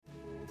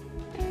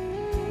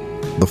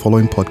The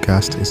following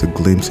podcast is a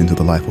glimpse into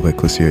the life of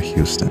Ecclesia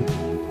Houston.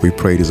 We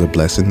pray it is a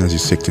blessing as you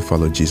seek to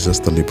follow Jesus,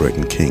 the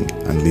liberating King,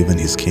 and live in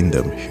His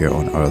kingdom here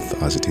on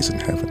earth as it is in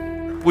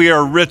heaven. We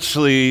are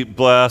richly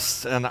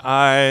blessed, and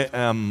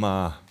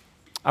I'm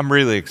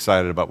really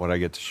excited about what I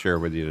get to share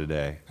with you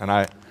today. And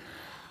I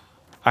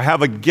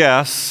have a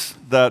guess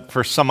that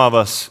for some of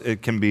us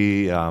it can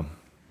be a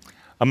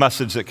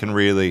message that can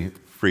really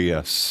free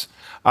us.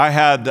 I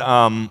had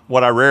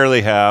what I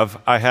rarely have.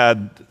 I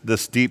had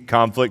this deep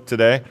conflict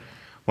today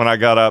when I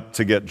got up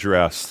to get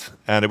dressed.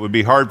 And it would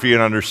be hard for you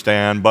to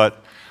understand,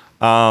 but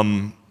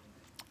I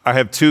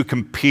have two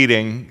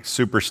competing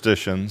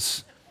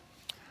superstitions.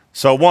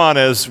 So one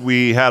is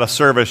we had a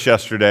service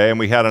yesterday, and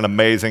we had an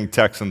amazing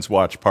Texans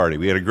watch party.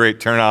 We had a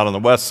great turnout on the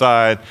west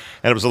side,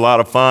 and it was a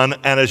lot of fun.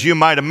 And as you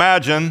might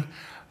imagine,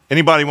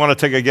 anybody want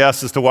to take a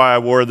guess as to why I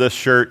wore this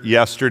shirt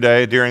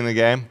yesterday during the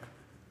game?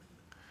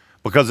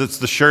 Because it's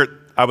the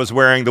shirt I was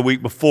wearing the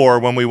week before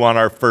when we won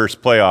our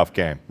first playoff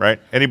game, right?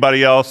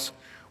 Anybody else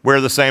wear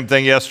the same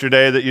thing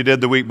yesterday that you did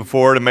the week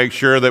before to make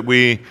sure that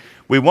we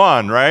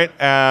won, right?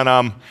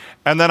 And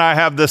then I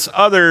have this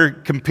other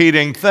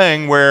competing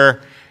thing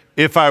where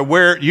if I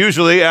wear it,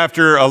 usually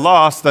after a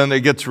loss, then it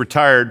gets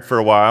retired for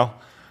a while.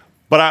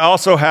 But I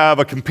also have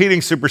a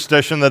competing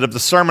superstition that if the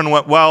sermon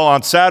went well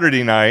on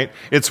Saturday night,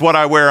 it's what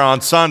I wear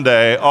on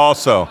Sunday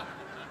also.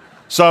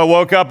 So I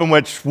woke up in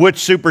which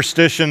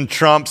superstition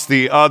trumps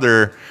the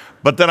other,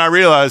 but then I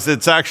realized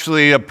it's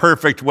actually a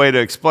perfect way to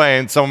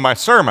explain some of my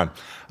sermon.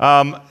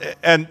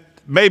 And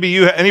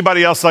maybe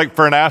anybody else, like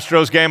for an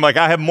Astros game, like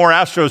I have more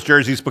Astros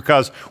jerseys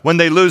because when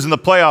they lose in the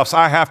playoffs,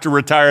 I have to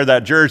retire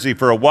that jersey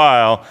for a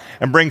while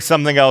and bring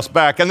something else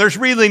back. And there's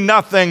really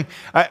nothing,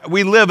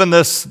 we live in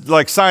this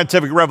like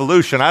scientific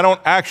revolution. I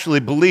don't actually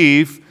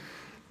believe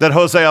that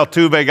Jose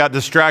Altuve got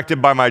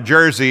distracted by my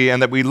jersey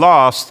and that we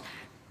lost.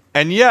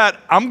 And yet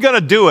I'm going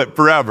to do it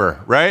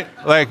forever, right?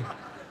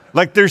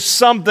 Like there's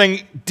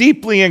something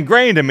deeply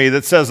ingrained in me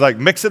that says like,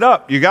 mix it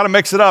up. You got to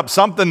mix it up.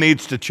 Something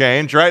needs to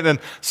change, right? And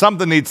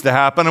something needs to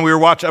happen. And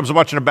I was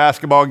watching a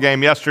basketball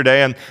game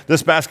yesterday, and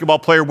this basketball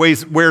player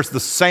wears the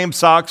same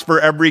socks for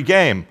every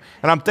game.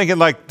 And I'm thinking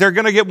like, they're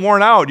going to get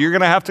worn out. You're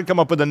going to have to come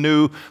up with a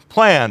new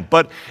plan.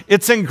 But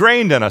it's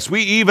ingrained in us.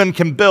 We even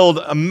can build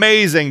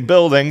amazing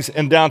buildings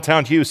in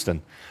downtown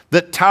Houston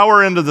that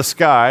tower into the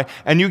sky,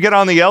 and you get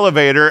on the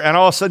elevator, and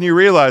all of a sudden you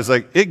realize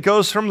like, it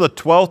goes from the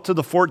 12th to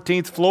the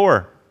 14th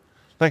floor.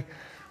 Like,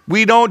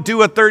 we don't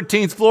do a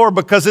 13th floor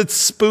because it's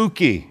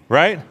spooky,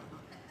 right?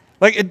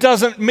 Like, it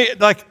doesn't mean,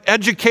 like,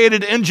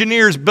 educated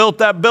engineers built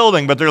that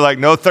building, but they're like,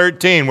 no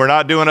 13, we're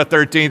not doing a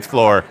 13th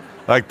floor.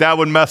 Like, that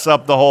would mess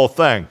up the whole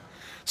thing.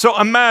 So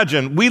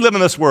imagine, we live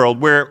in this world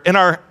where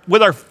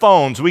with our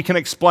phones, we can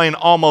explain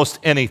almost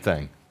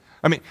anything.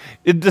 I mean,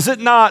 does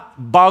it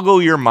not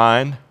boggle your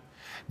mind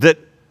that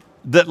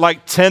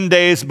like 10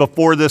 days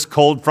before this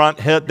cold front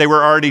hit, they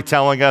were already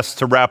telling us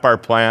to wrap our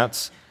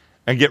plants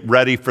and get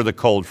ready for the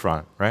cold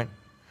front, right?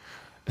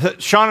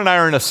 Sean and I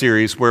are in a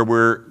series where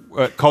we're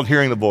called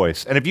Hearing the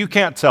Voice. And if you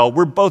can't tell,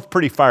 we're both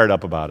pretty fired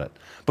up about it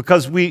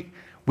because we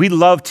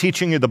love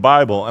teaching you the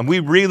Bible, and we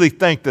really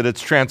think that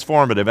it's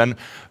transformative. And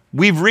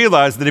we've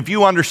realized that if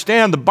you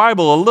understand the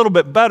Bible a little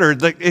bit better,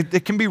 that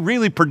it can be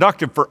really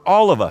productive for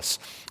all of us.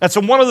 And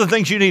so one of the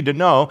things you need to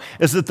know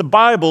is that the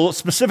Bible,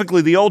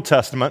 specifically the Old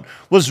Testament,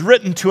 was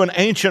written to an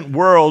ancient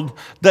world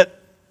that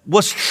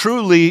was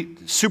truly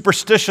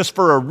superstitious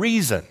for a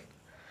reason.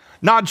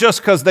 Not just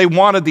because they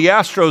wanted the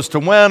Astros to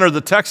win or the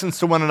Texans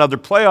to win another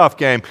playoff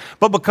game,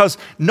 but because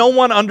no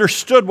one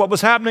understood what was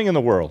happening in the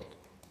world.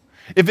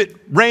 If it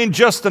rained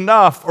just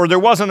enough, or there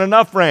wasn't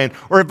enough rain,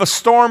 or if a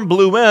storm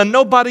blew in,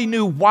 nobody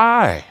knew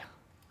why.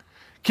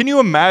 Can you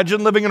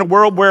imagine living in a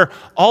world where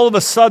all of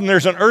a sudden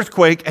there's an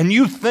earthquake and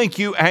you think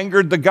you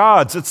angered the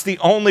gods? It's the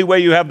only way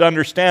you have to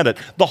understand it.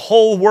 The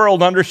whole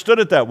world understood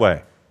it that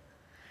way.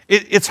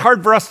 It's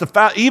hard for us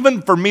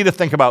even for me to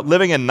think about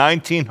living in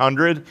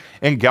 1900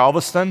 in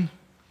Galveston.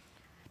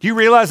 Do you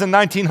realize in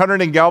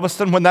 1900 in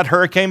Galveston, when that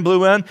hurricane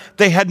blew in,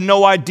 they had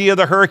no idea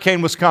the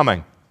hurricane was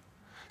coming.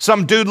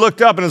 Some dude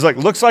looked up and was like,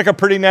 looks like a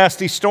pretty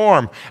nasty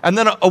storm. And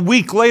then a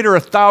week later,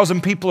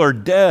 1,000 people are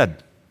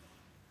dead.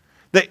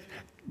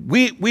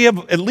 We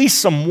have at least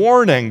some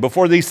warning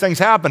before these things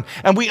happen,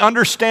 and we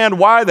understand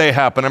why they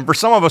happen. And for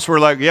some of us, we're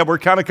like, yeah, we're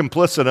kind of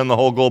complicit in the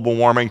whole global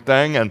warming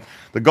thing, and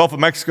the Gulf of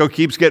Mexico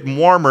keeps getting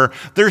warmer.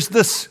 There's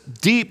this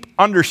deep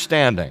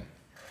understanding.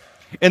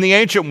 In the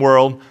ancient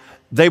world,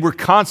 they were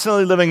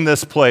constantly living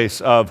this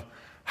place of,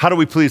 how do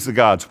we please the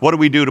gods? What do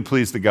we do to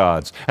please the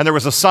gods? And there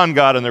was a sun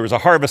god, and there was a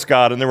harvest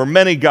god, and there were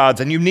many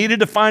gods, and you needed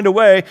to find a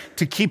way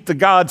to keep the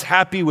gods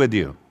happy with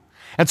you.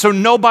 And so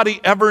nobody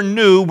ever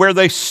knew where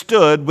they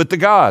stood with the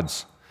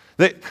gods.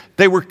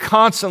 They were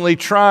constantly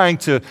trying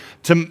to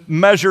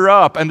measure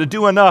up and to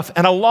do enough.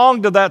 And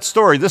along to that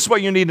story, this is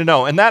what you need to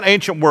know. In that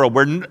ancient world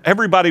where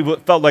everybody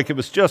felt like it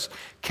was just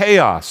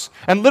chaos,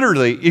 and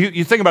literally,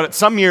 you think about it,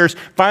 some years,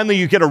 finally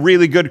you get a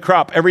really good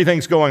crop,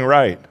 everything's going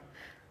right.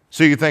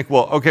 So you think,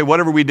 well, okay,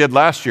 whatever we did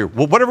last year.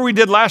 Well, whatever we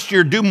did last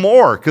year, do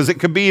more, because it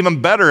could be even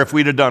better if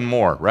we'd have done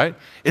more, right?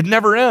 It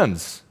never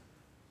ends.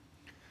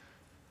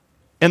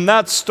 In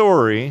that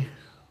story,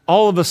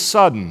 all of a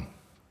sudden,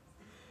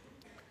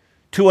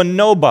 to a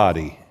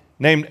nobody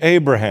named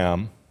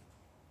Abraham,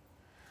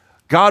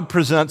 God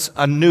presents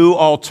a new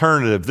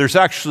alternative. There's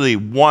actually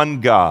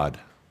one God.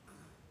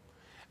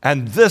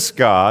 And this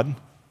God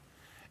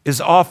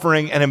is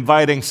offering and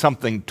inviting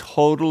something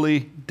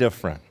totally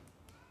different.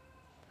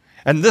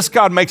 And this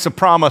God makes a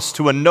promise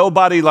to a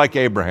nobody like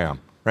Abraham,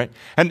 right?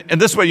 And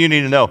this is what you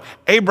need to know.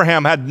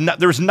 Abraham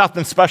there was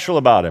nothing special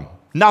about him.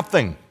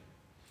 Nothing.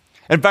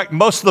 In fact,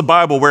 most of the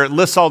Bible where it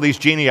lists all these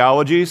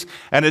genealogies,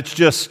 and it's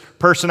just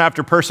person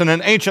after person.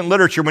 In ancient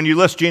literature, when you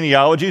list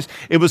genealogies,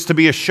 it was to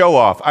be a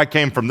show-off. I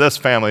came from this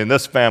family and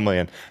this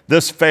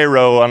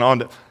Pharaoh. And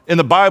on. In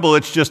the Bible,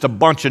 it's just a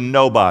bunch of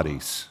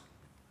nobodies,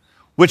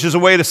 which is a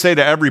way to say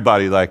to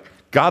everybody, like,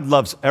 God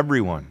loves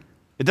everyone.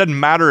 It doesn't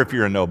matter if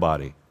you're a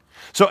nobody.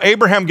 So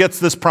Abraham gets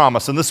this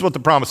promise, and this is what the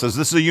promise is.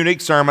 This is a unique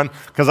sermon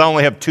because I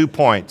only have 2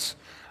 points.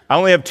 I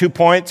only have 2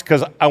 points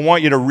because I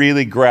want you to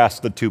really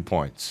grasp the 2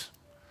 points.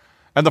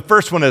 And the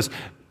first one is,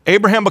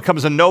 Abraham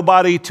becomes a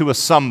nobody to a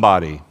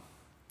somebody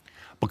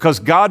because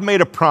God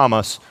made a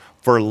promise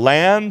for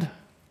land,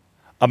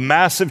 a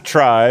massive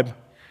tribe,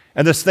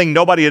 and this thing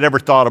nobody had ever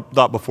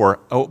thought before,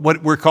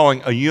 what we're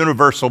calling a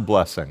universal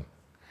blessing.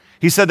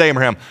 He said to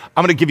Abraham,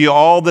 I'm going to give you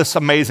all this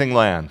amazing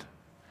land.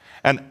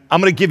 And I'm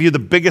going to give you the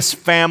biggest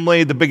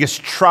family, the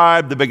biggest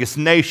tribe, the biggest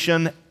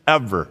nation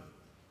ever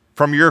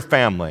from your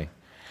family.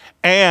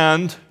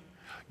 And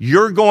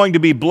you're going to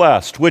be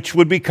blessed, which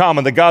would be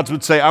common. The gods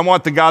would say, I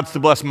want the gods to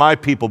bless my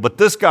people. But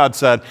this God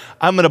said,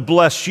 I'm going to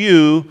bless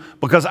you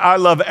because I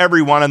love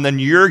everyone. And then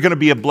you're going to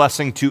be a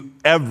blessing to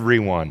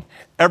everyone,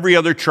 every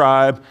other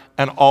tribe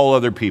and all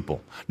other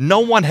people. No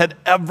one had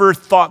ever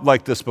thought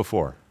like this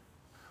before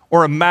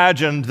or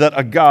imagined that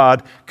a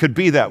God could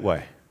be that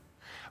way.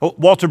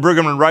 Walter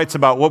Brueggemann writes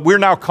about what we're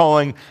now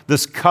calling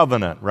this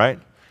covenant, right?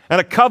 And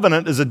a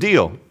covenant is a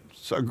deal.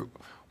 So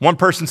one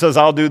person says,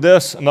 I'll do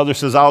this, another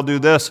says, I'll do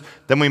this,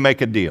 then we make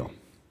a deal,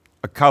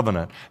 a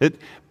covenant.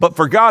 But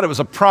for God, it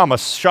was a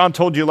promise. Sean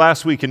told you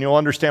last week, and you'll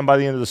understand by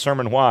the end of the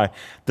sermon why,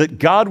 that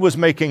God was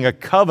making a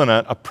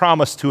covenant, a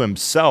promise to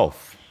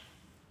himself,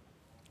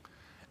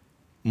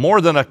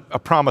 more than a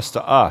promise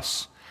to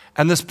us.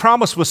 And this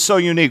promise was so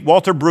unique.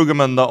 Walter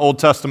Brueggemann, the Old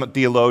Testament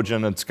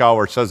theologian and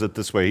scholar, says it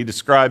this way. He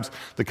describes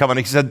the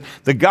covenant. He said,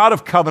 the God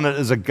of covenant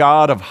is a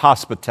God of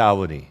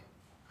hospitality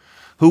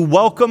who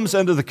welcomes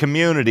into the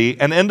community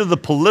and into the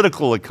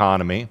political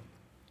economy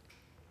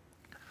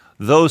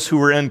those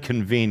who are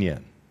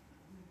inconvenient.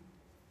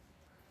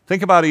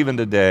 Think about even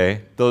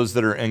today, those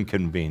that are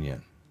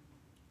inconvenient.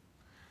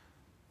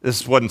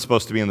 This wasn't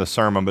supposed to be in the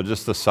sermon, but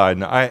just a side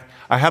note.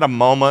 I had a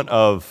moment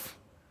of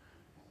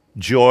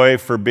joy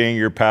for being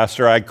your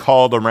pastor. I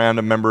called a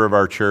random member of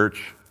our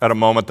church at a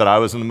moment that I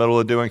was in the middle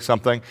of doing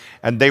something,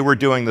 and they were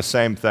doing the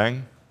same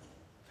thing.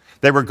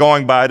 They were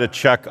going by to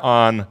check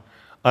on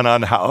an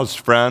unhoused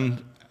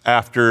friend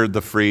after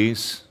the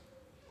freeze,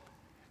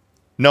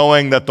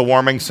 knowing that the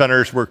warming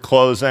centers were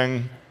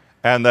closing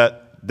and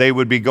that they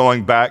would be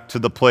going back to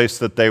the place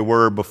that they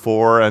were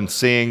before and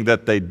seeing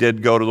that they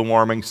did go to the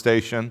warming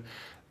station.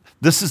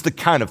 This is the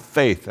kind of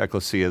faith,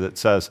 Ecclesia, that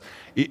says,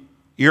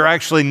 you're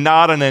actually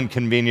not an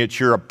inconvenience,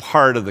 you're a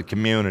part of the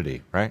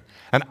community, right?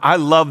 And I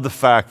love the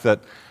fact that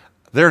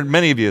there are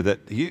many of you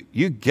that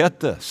you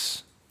get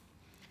this.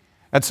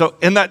 And so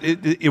in that,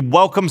 it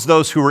welcomes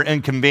those who are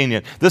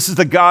inconvenient. This is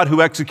the God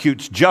who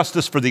executes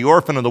justice for the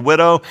orphan and the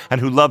widow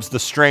and who loves the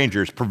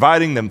strangers,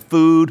 providing them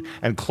food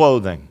and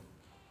clothing.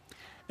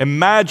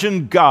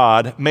 Imagine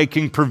God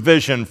making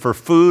provision for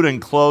food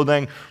and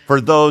clothing for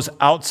those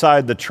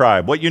outside the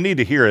tribe. What you need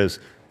to hear is,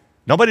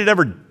 nobody had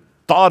ever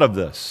thought of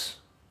this.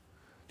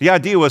 The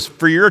idea was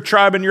for your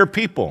tribe and your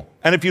people.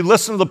 And if you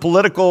listen to the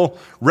political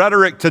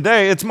rhetoric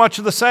today, it's much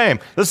of the same.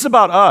 This is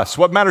about us,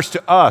 what matters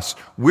to us.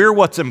 We're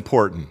what's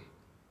important.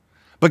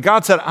 But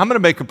God said, I'm going to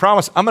make a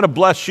promise. I'm going to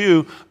bless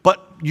you,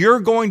 but you're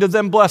going to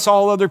then bless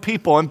all other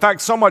people. In fact,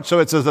 so much so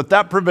it says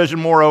that provision,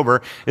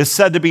 moreover, is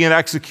said to be an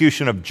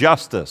execution of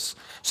justice,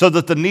 so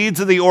that the needs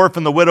of the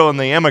orphan, the widow, and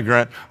the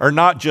immigrant are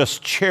not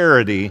just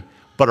charity,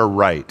 but a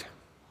right.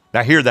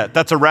 Now hear that.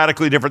 That's a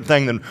radically different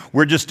thing than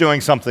we're just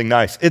doing something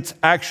nice. It's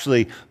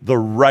actually the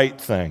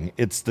right thing.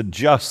 It's the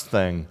just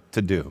thing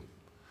to do.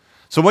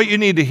 So what you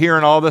need to hear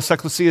in all this,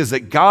 Ecclesia, is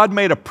that God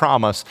made a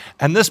promise,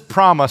 and this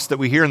promise that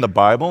we hear in the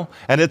Bible,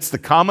 and it's the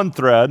common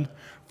thread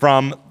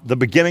from the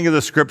beginning of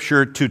the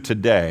scripture to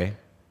today,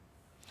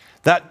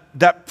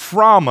 that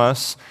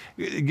promise,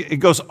 it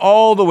goes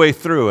all the way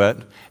through it,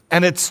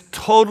 and it's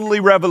totally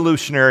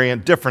revolutionary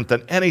and different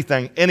than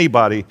anything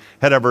anybody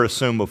had ever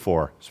assumed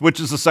before, which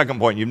is the second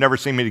point. You've never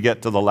seen me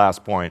get to the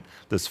last point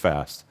this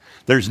fast.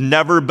 There's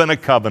never been a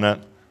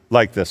covenant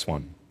like this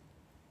one.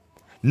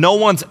 No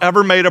one's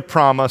ever made a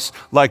promise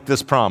like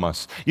this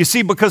promise. You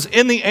see, because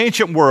in the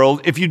ancient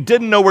world, if you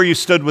didn't know where you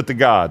stood with the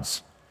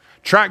gods,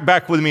 track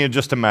back with me and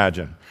just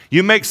imagine.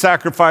 You make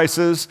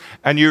sacrifices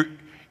and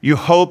you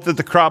hope that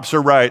the crops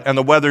are right and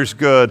the weather's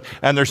good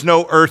and there's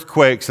no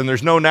earthquakes and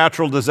there's no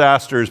natural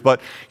disasters, but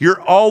you're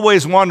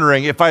always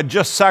wondering if I'd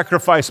just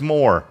sacrifice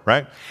more,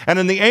 right? And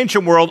in the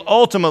ancient world,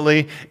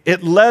 ultimately,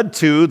 it led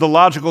to the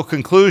logical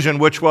conclusion,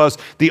 which was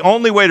the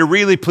only way to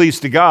really please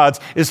the gods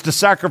is to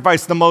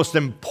sacrifice the most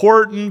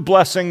important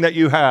blessing that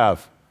you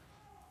have.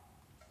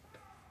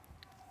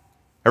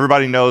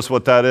 Everybody knows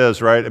what that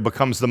is, right? It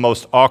becomes the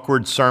most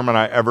awkward sermon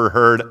I ever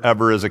heard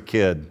ever as a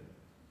kid.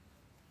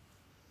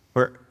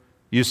 Where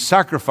you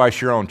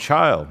sacrifice your own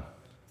child.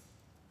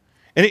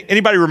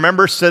 Anybody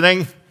remember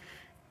sitting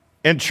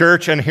in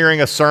church and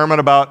hearing a sermon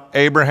about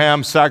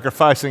Abraham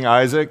sacrificing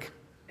Isaac?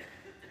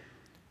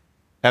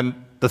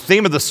 And the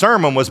theme of the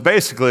sermon was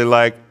basically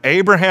like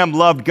Abraham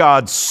loved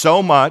God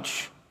so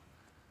much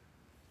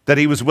that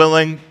he was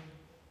willing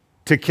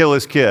to kill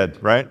his kid,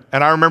 right?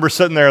 And I remember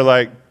sitting there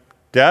like,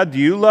 Dad, do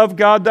you love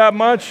God that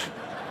much?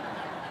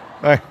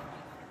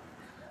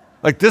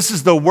 Like this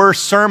is the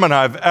worst sermon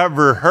I've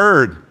ever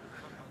heard.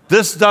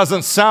 This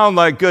doesn't sound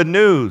like good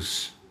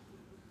news.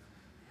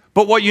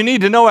 But what you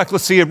need to know,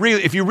 Ecclesia,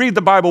 if you read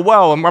the Bible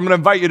well, and I'm going to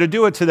invite you to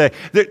do it today,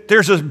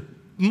 there's a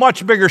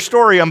much bigger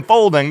story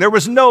unfolding. There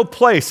was no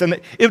place,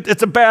 and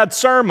it's a bad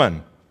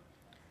sermon.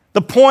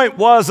 The point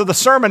of the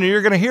sermon, and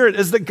you're going to hear it,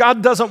 is that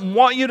God doesn't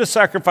want you to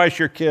sacrifice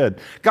your kid.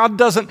 God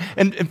doesn't,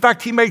 and in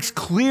fact, he makes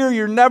clear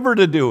you're never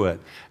to do it.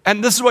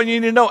 And this is what you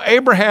need to know.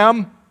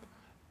 Abraham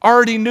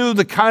already knew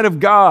the kind of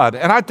God,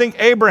 and I think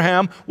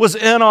Abraham was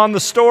in on the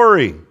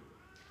story.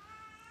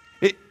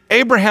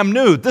 Abraham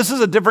knew this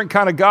is a different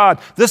kind of God.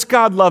 This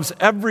God loves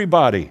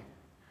everybody.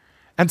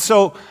 And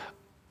so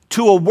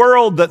to a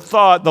world that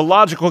thought the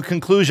logical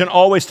conclusion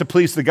always to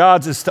please the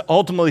gods is to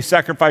ultimately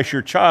sacrifice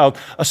your child,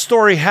 a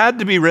story had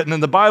to be written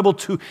in the Bible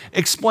to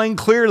explain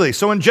clearly.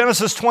 So in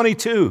Genesis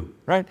 22,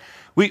 right,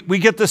 we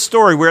get this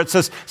story where it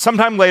says,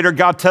 sometime later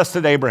God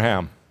tested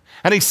Abraham.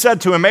 And he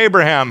said to him,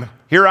 Abraham,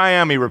 here I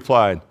am, he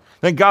replied.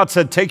 Then God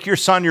said, take your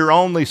son, your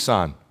only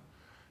son.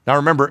 Now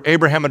remember,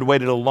 Abraham had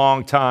waited a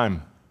long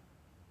time.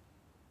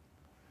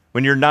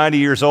 When you're 90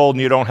 years old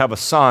and you don't have a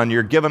son,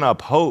 you're giving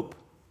up hope.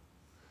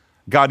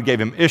 God gave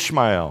him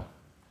Ishmael.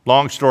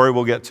 Long story,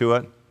 we'll get to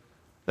it.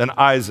 Then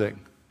Isaac.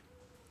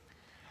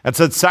 And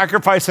said,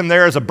 sacrifice him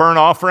there as a burnt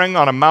offering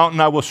on a mountain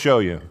I will show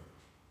you.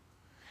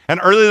 And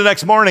early the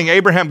next morning,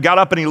 Abraham got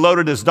up and he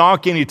loaded his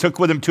donkey and he took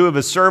with him 2 of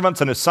his servants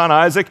and his son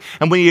Isaac.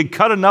 And when he had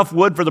cut enough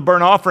wood for the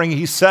burnt offering,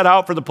 he set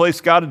out for the place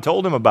God had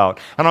told him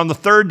about. And on the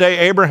 3rd day,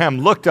 Abraham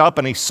looked up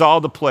and he saw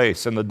the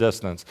place in the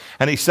distance.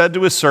 And he said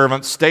to his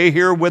servants, stay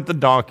here with the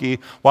donkey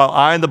while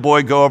I and the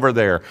boy go over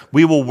there.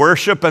 We will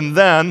worship and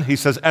then, he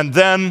says, and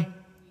then,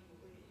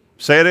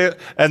 say it,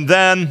 and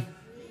then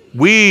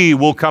we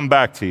will come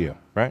back to you,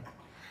 right?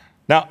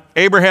 Now,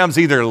 Abraham's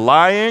either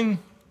lying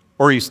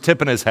or he's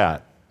tipping his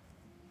hat.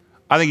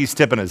 I think he's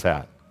tipping his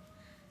hat.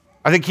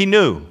 I think he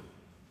knew.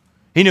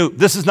 He knew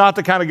this is not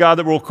the kind of God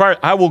that will require.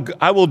 I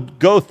will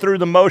go through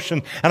the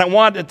motion, and I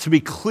want it to be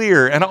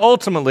clear. And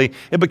ultimately,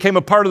 it became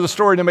a part of the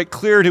story to make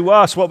clear to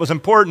us what was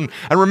important.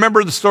 And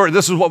remember the story.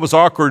 This is what was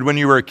awkward when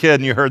you were a kid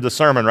and you heard the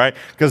sermon, right?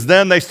 Because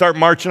then they start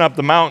marching up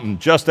the mountain,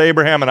 just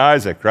Abraham and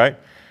Isaac, right?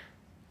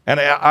 And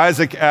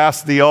Isaac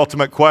asked the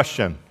ultimate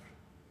question.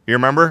 You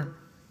remember?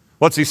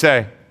 What's he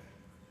say?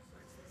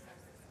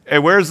 Hey,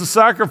 where's the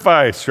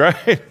sacrifice,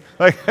 right?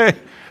 Like,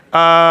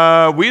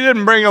 hey, we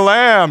didn't bring a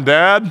lamb,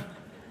 Dad.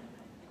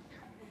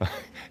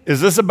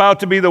 Is this about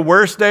to be the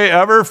worst day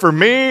ever for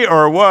me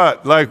or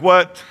what? Like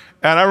what?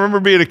 And I remember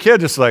being a kid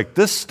just like,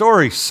 this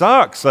story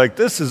sucks. Like,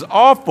 this is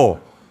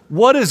awful.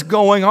 What is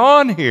going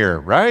on here,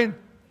 right?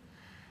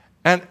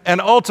 And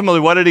ultimately,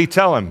 what did he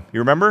tell him?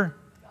 You remember?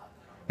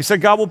 He said,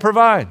 God will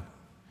provide.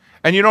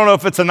 And you don't know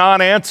if it's a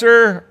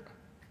non-answer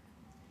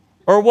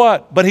or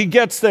what, but he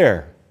gets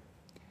there.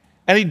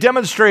 And he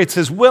demonstrates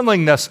his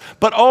willingness,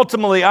 but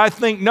ultimately, I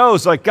think,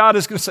 knows, like God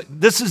is going to say,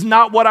 this is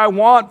not what I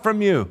want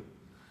from you.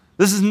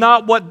 This is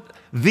not what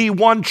the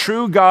one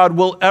true God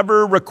will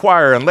ever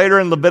require. And later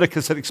in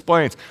Leviticus, it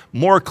explains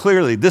more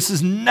clearly, this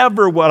is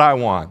never what I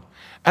want.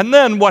 And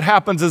then what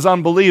happens is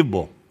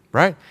unbelievable,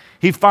 right?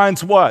 He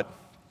finds what?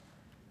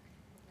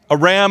 A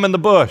ram in the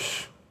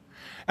bush.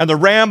 And the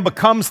ram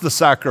becomes the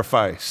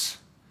sacrifice.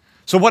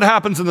 So what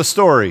happens in the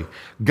story?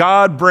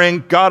 God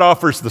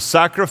offers the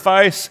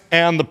sacrifice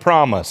and the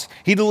promise.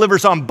 He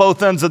delivers on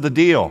both ends of the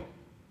deal.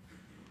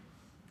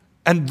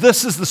 And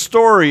this is the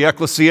story,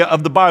 Ecclesia,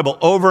 of the Bible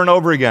over and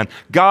over again.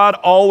 God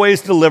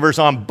always delivers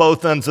on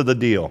both ends of the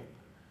deal.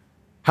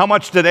 How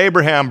much did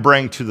Abraham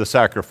bring to the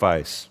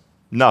sacrifice?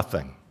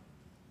 Nothing.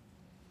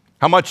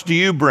 How much do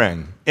you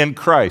bring in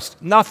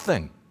Christ?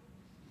 Nothing.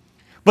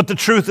 But the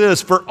truth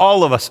is, for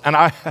all of us, and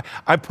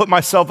I put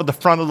myself at the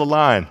front of the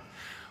line,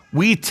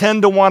 we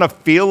tend to want to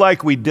feel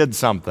like we did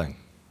something.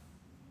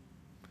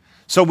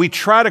 So we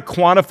try to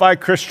quantify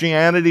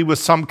Christianity with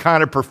some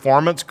kind of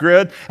performance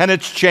grid, and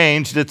it's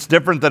changed. It's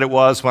different than it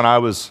was when I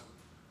was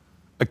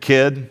a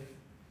kid.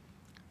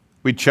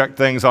 We checked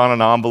things on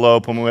an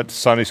envelope when we went to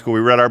Sunday school. We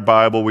read our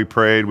Bible, we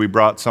prayed, we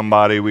brought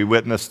somebody, we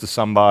witnessed to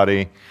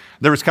somebody.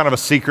 There was kind of a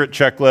secret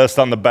checklist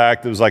on the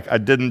back that was like, I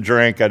didn't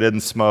drink, I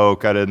didn't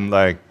smoke, I didn't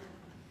like.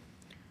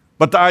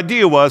 But the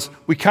idea was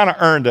we kind of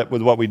earned it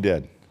with what we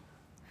did.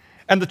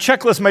 And the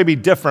checklist may be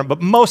different,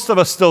 but most of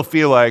us still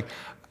feel like,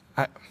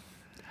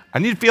 I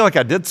need to feel like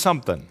I did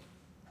something.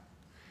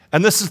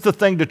 And this is the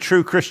thing to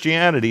true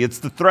Christianity. It's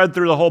the thread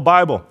through the whole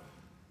Bible.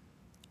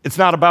 It's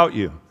not about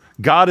you.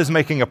 God is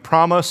making a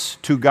promise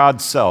to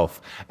God's self.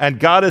 And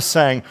God is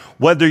saying,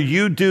 whether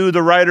you do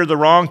the right or the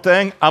wrong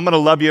thing, I'm going to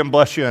love you and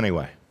bless you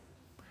anyway.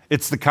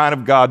 It's the kind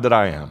of God that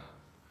I am.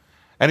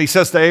 And he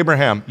says to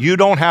Abraham, you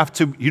don't have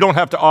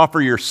to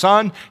offer your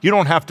son. You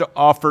don't have to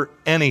offer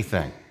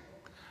anything.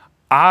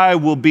 I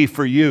will be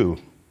for you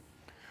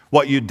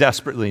what you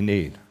desperately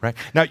need, right?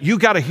 Now, you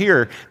got to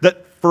hear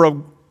that for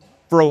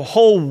a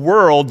whole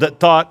world that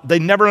thought they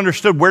never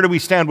understood where do we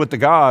stand with the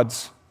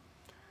gods,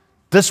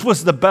 this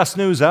was the best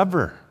news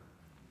ever.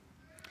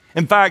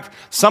 In fact,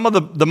 some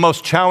of the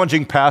most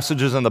challenging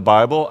passages in the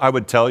Bible, I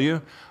would tell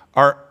you,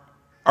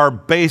 are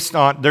based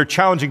on, they're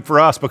challenging for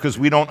us because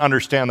we don't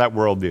understand that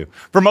worldview.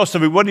 For most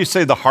of you, what do you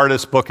say the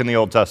hardest book in the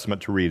Old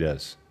Testament to read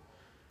is?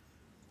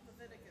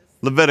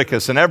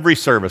 Leviticus. In every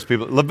service,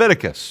 people,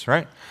 Leviticus,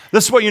 right?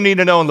 This is what you need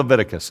to know in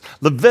Leviticus.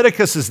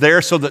 Leviticus is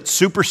there so that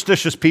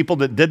superstitious people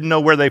that didn't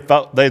know where they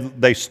felt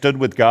they stood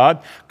with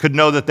God could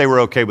know that they were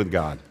okay with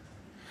God.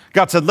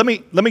 God said, let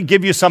me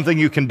give you something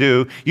you can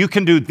do. You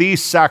can do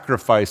these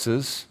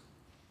sacrifices,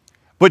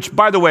 which,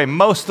 by the way,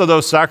 most of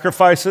those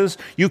sacrifices,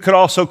 you could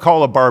also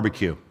call a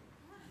barbecue.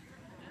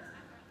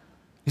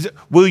 He said,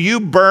 will you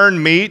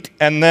burn meat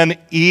and then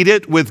eat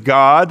it with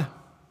God?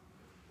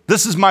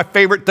 This is my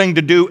favorite thing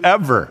to do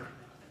ever.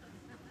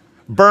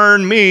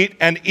 Burn meat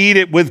and eat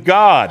it with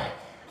God.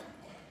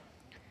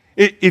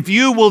 If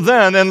you will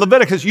then, in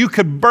Leviticus, you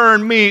could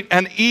burn meat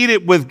and eat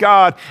it with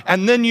God,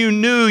 and then you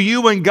knew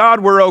you and God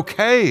were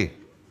okay.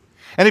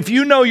 And if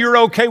you know you're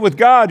okay with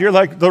God, you're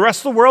like, the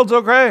rest of the world's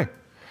okay.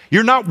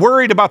 You're not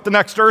worried about the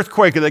next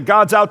earthquake or that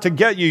God's out to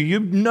get you. You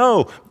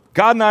know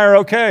God and I are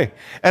okay.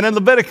 And in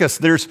Leviticus,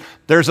 there's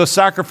a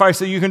sacrifice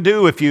that you can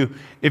do if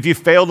you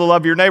fail to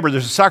love your neighbor.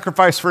 There's a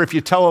sacrifice for if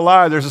you tell a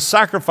lie. There's a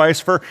sacrifice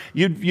for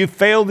you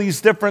fail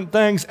these different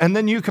things. And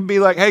then you can be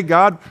like, hey,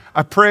 God,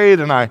 I prayed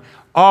and I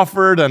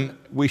offered and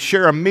we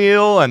share a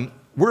meal and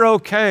we're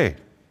okay.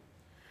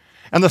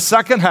 And the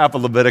second half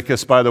of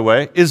Leviticus, by the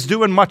way, is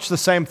doing much the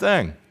same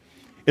thing.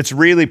 It's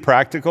really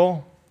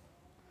practical.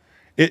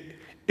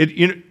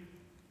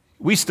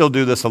 We still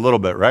do this a little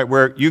bit, right?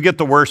 Where you get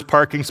the worst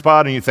parking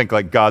spot and you think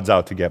like God's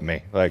out to get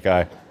me.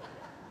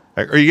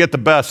 Or you get the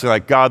best, and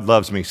like God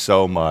loves me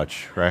so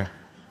much, right?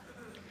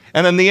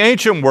 And in the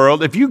ancient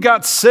world, if you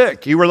got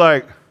sick, you were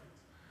like,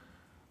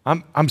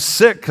 I'm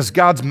sick because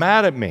God's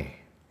mad at me,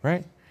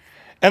 right?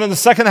 And in the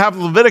second half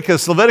of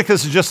Leviticus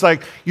is just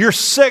like, you're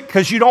sick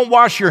because you don't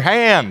wash your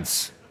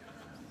hands.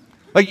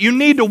 Like you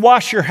need to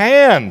wash your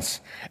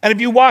hands. And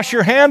if you wash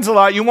your hands a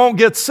lot, you won't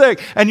get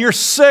sick. And you're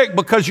sick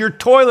because your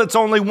toilet's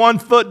only 1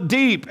 foot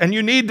deep and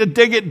you need to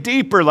dig it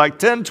deeper, like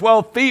 10,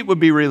 12 feet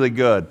would be really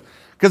good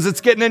because it's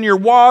getting in your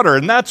water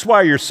and that's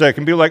why you're sick.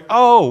 And be like,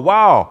 oh,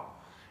 wow.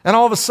 And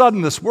all of a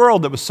sudden, this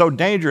world that was so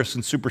dangerous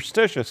and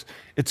superstitious,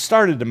 it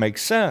started to make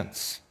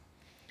sense.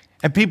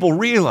 And people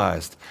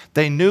realized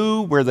they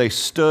knew where they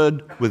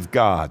stood with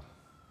God.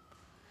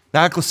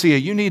 Now, Ecclesia,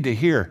 you need to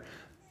hear,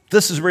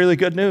 this is really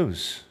good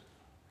news.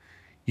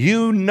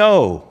 You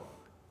know,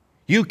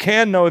 you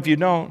can know if you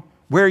don't,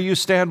 where you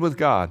stand with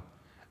God.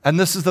 And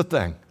this is the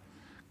thing.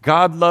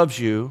 God loves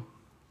you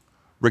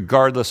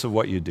regardless of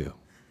what you do.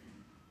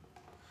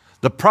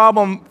 The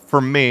problem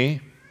for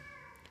me,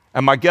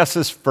 and my guess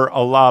is for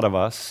a lot of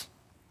us,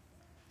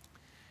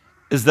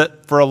 is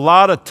that for a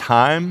lot of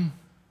time,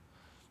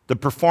 the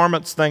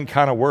performance thing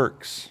kind of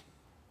works.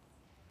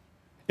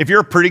 If you're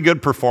a pretty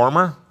good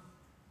performer,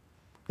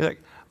 you're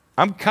like,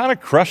 I'm kind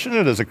of crushing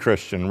it as a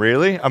Christian,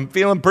 really. I'm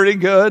feeling pretty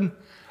good.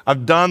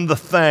 I've done the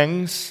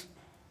things.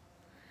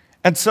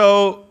 And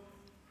so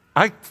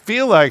I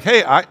feel like,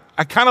 hey, I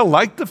kind of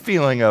like the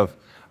feeling of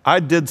I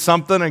did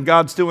something and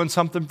God's doing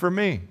something for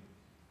me.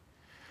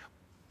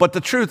 But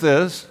the truth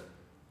is,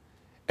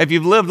 if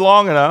you've lived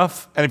long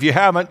enough, and if you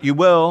haven't, you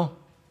will,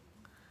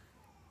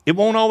 it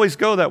won't always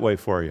go that way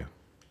for you.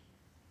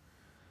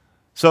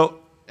 So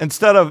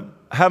instead of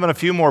having a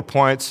few more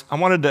points, I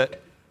wanted to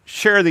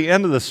share the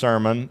end of the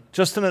sermon,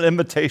 just in an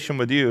invitation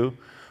with you,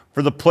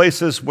 for the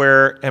places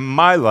where in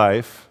my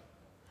life,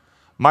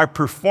 my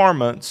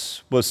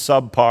performance was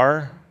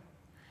subpar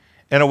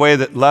in a way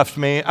that left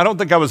me. I don't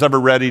think I was ever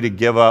ready to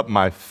give up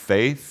my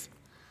faith,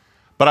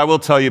 but I will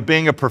tell you,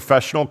 being a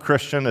professional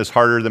Christian is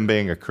harder than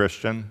being a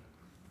Christian.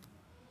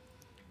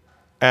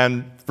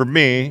 And for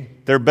me,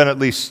 there have been at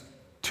least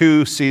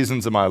 2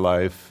 seasons of my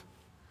life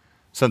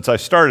since I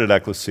started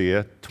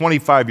Ecclesia,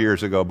 25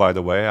 years ago, by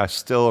the way. I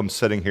still am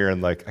sitting here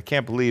and like, I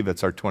can't believe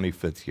it's our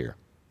 25th year.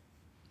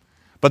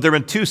 But there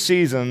have been 2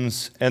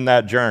 seasons in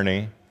that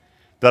journey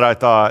that I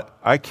thought,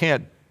 I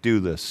can't do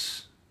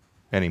this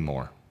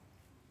anymore.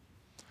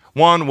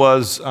 One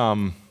was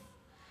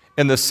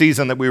in the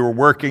season that we were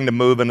working to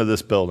move into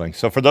this building.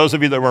 So for those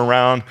of you that were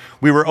around,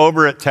 we were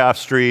over at Taft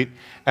Street,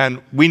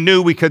 and we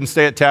knew we couldn't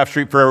stay at Taft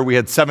Street forever. We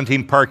had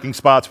 17 parking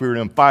spots. We were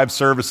doing 5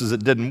 services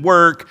that didn't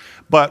work,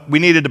 but we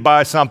needed to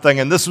buy something,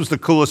 and this was the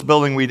coolest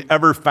building we'd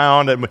ever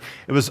found, and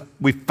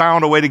we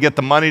found a way to get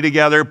the money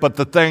together, but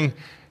the thing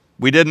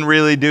we didn't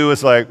really do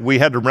is we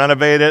had to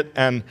renovate it,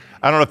 and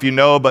I don't know if you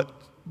know, but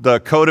the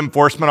code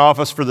enforcement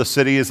office for the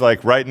city is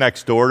right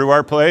next door to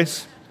our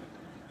place,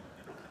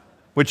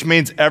 which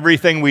means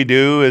everything we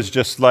do is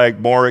just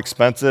more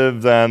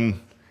expensive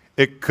than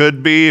it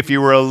could be if you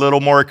were a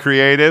little more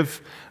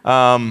creative.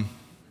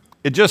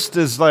 It just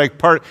is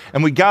part,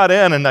 and we got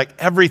in and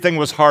everything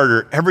was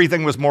harder.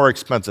 Everything was more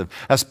expensive.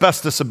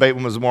 Asbestos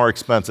abatement was more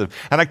expensive.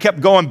 And I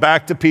kept going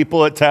back to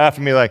people at Taft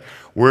and be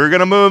we're going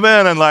to move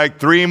in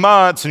 3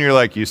 months. And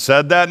you're you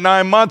said that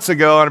 9 months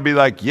ago. And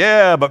I'd be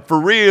yeah, but for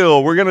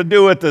real, we're going to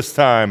do it this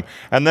time.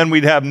 And then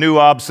we'd have new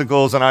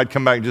obstacles and I'd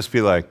come back and just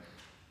be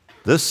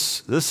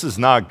this is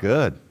not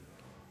good.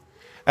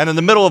 And in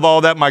the middle of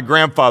all that, my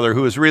grandfather,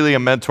 who was really a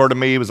mentor to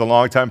me, he was a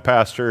longtime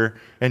pastor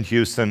in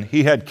Houston,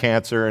 he had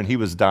cancer and he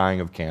was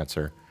dying of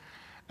cancer.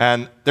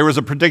 And there was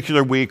a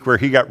particular week where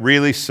he got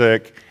really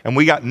sick, and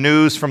we got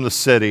news from the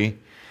city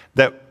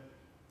that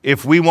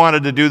if we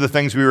wanted to do the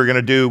things we were going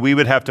to do, we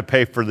would have to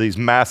pay for these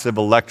massive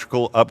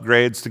electrical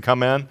upgrades to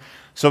come in.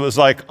 So it was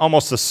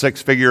almost a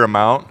 6-figure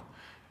amount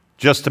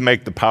just to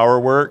make the power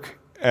work.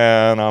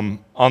 And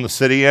I'm on the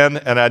city end,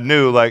 and I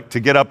knew to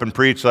get up and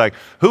preach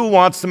who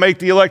wants to make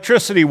the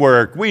electricity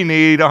work? We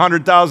need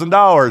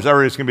 $100,000.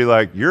 Everybody's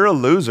gonna be you're a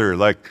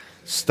loser.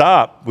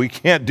 Stop. We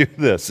can't do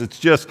this.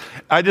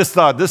 I just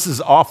thought this is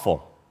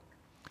awful.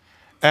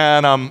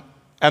 And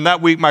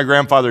that week my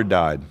grandfather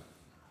died,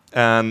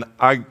 and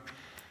I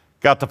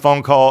got the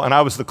phone call, and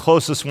I was the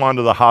closest one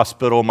to the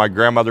hospital. My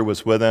grandmother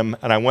was with him,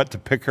 and I went to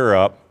pick her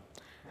up,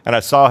 and I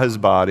saw his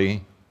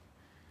body.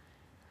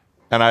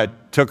 And I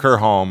took her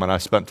home, and I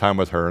spent time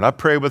with her. And I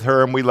prayed with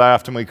her, and we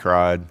laughed, and we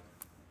cried.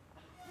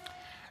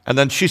 And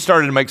then she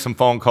started to make some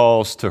phone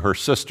calls to her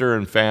sister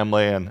and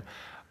family, and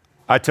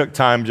I took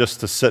time just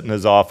to sit in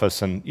his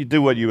office, and you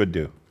do what you would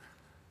do.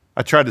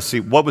 I tried to see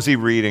what was he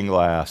reading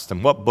last,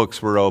 and what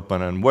books were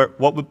open, and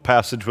what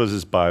passage was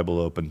his Bible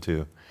open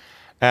to.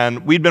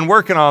 And we'd been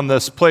working on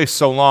this place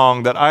so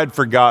long that I'd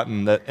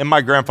forgotten that in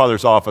my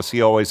grandfather's office,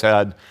 he always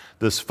had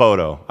this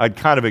photo. I'd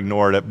kind of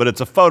ignored it, but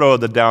it's a photo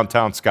of the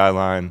downtown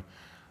skyline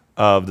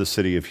of the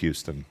city of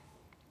Houston.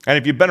 And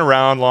if you've been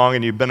around long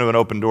and you've been to an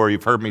open door,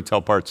 you've heard me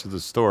tell parts of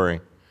the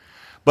story.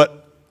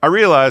 But I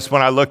realized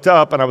when I looked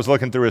up and I was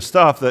looking through his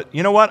stuff that,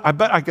 you know what, I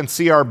bet I can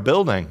see our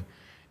building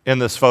in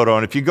this photo.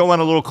 And if you go in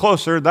a little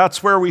closer,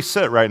 that's where we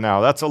sit right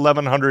now. That's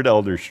 1100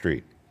 Elder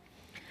Street.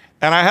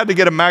 And I had to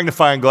get a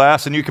magnifying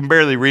glass, and you can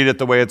barely read it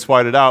the way it's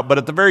whited out, but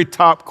at the very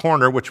top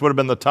corner, which would have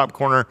been the top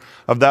corner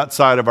of that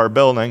side of our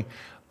building,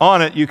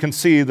 on it you can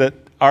see that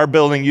our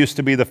building used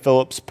to be the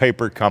Phillips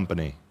Paper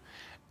Company.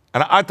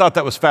 And I thought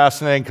that was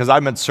fascinating because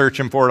I've been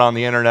searching for it on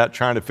the internet,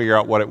 trying to figure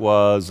out what it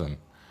was. And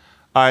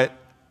I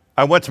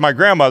went to my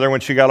grandmother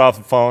when she got off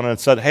the phone and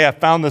said, hey, I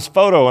found this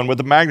photo, and with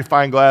the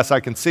magnifying glass I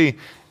can see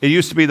it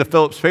used to be the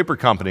Phillips Paper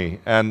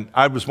Company. And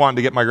I was wanting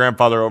to get my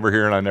grandfather over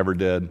here, and I never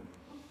did.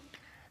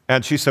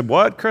 And she said,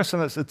 what, Chris?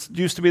 And it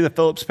used to be the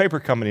Phillips Paper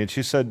Company. And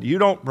she said, you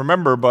don't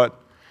remember, but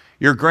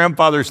your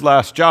grandfather's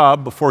last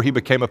job before he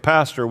became a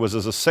pastor was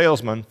as a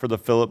salesman for the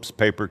Phillips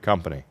Paper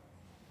Company.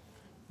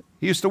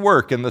 He used to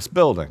work in this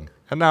building,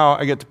 and now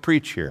I get to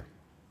preach here.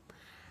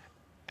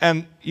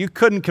 And you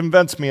couldn't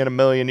convince me in a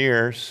million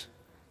years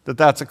that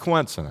that's a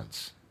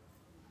coincidence.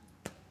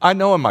 I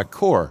know in my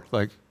core,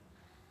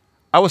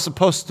 I was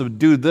supposed to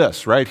do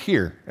this right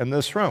here in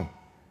this room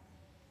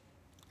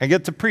and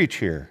get to preach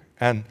here.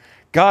 And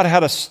God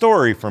had a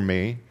story for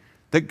me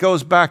that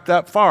goes back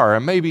that far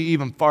and maybe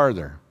even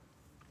farther.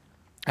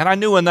 And I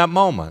knew in that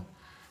moment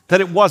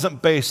that it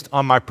wasn't based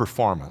on my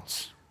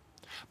performance.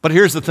 But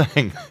here's the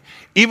thing.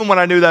 Even when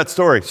I knew that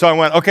story, so I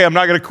went, okay, I'm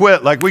not going to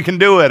quit. We can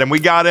do it. And we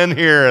got in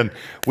here and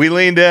we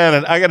leaned in.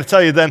 And I got to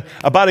tell you, then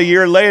about a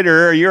year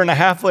and a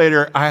half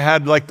later, I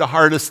had the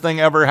hardest thing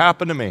ever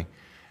happen to me.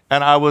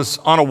 And I was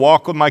on a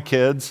walk with my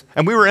kids,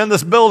 and we were in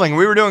this building.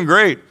 We were doing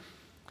great.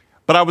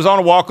 But I was on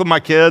a walk with my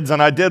kids,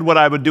 and I did what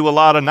I would do a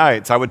lot of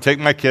nights. I would take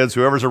my kids,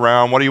 whoever's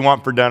around, what do you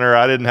want for dinner?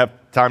 I didn't have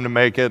time to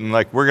make it, and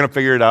we're going to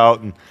figure it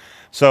out. And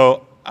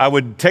so I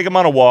would take them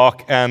on a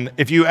walk, and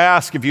if you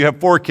have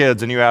 4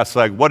 kids and you ask,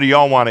 what do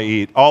y'all want to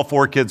eat? All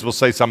 4 kids will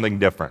say something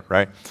different,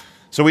 right?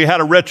 So we had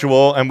a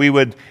ritual, and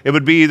it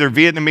would be either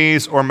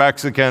Vietnamese or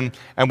Mexican,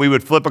 and we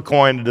would flip a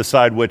coin to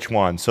decide which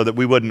one so that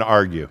we wouldn't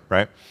argue,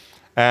 right?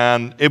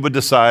 And it would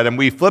decide, and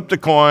we flipped a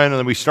coin, and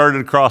then we started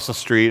across the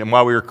street, and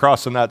while we were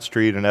crossing that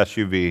street, an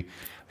SUV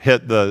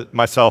hit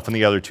myself and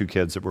the other 2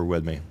 kids that were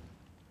with me.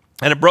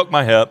 And it broke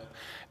my hip.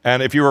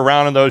 And if you were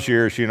around in those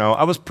years,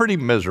 I was pretty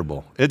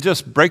miserable. It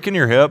just breaking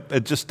your hip,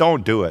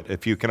 don't do it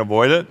if you can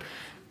avoid it.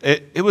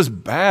 It was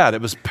bad.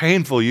 It was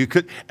painful.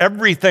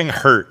 Everything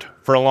hurt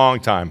for a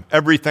long time.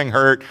 Everything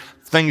hurt.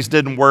 Things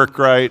didn't work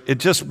right. It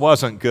just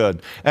wasn't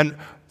good. And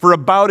for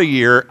about a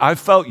year, I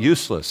felt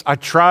useless. I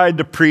tried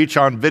to preach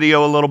on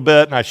video a little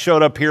bit, and I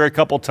showed up here a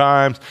couple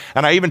times,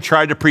 and I even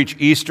tried to preach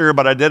Easter,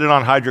 but I did it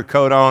on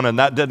hydrocodone, and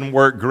that didn't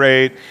work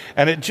great.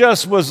 And it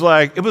just was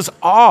like, it was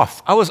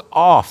off. I was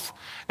off.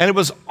 And it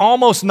was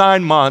almost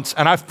 9 months,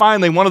 and I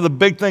finally, one of the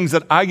big things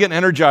that I get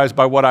energized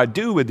by what I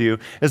do with you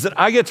is that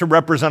I get to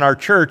represent our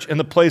church in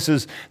the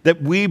places that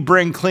we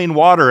bring clean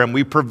water and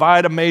we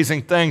provide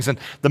amazing things, and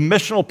the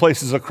missional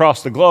places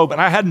across the globe.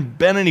 And I hadn't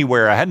been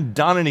anywhere. I hadn't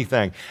done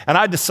anything. And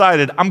I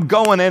decided I'm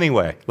going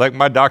anyway. Like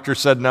my doctor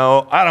said,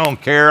 no, I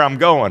don't care. I'm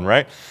going,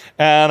 right?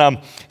 And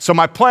so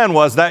my plan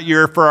was that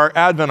year for our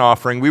Advent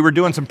offering, we were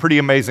doing some pretty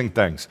amazing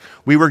things.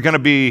 We were going to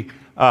be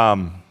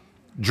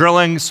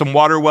drilling some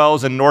water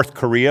wells in North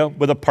Korea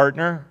with a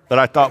partner that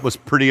I thought was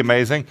pretty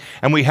amazing.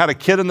 And we had a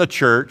kid in the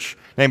church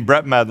named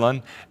Brett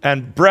Medlin,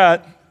 and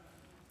Brett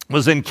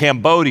was in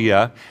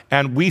Cambodia,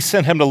 and we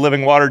sent him to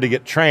Living Water to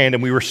get trained,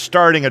 and we were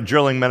starting a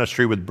drilling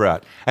ministry with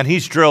Brett. And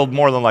he's drilled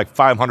more than like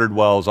 500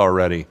 wells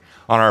already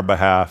on our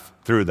behalf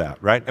through that,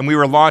 right? And we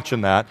were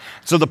launching that.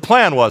 So the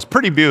plan was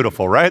pretty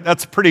beautiful, right?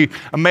 That's a pretty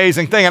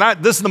amazing thing.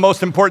 And this is the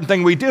most important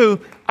thing we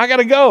do. I got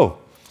to go.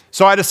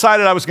 So I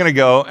decided I was going to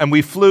go, and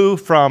we flew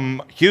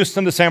from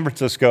Houston to San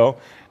Francisco,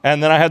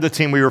 and then I had the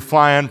team. We were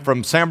flying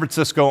from San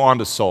Francisco on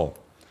to Seoul.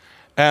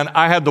 And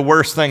I had the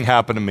worst thing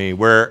happen to me,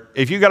 where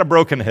if you got a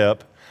broken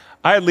hip,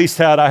 I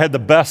had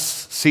the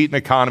best seat in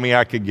economy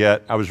I could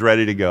get. I was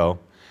ready to go.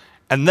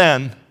 And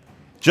then,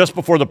 just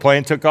before the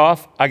plane took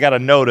off, I got a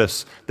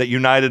notice that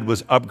United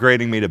was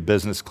upgrading me to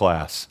business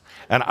class.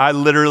 And I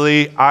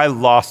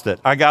lost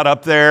it. I got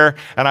up there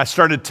and I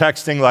started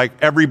texting like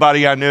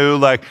everybody I knew,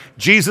 like,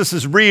 Jesus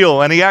is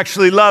real and he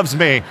actually loves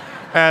me.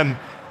 And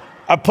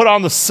I put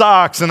on the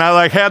socks and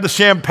I had the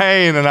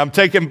champagne and I'm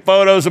taking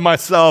photos of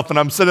myself and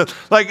I'm sitting,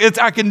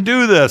 I can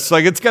do this.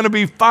 It's gonna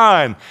be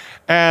fine.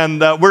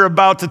 And we're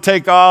about to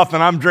take off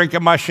and I'm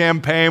drinking my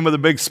champagne with a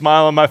big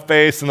smile on my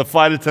face, and the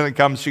flight attendant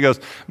comes, she goes,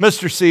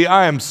 Mr. C,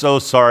 I am so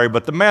sorry,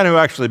 but the man who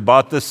actually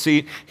bought this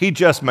seat, he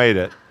just made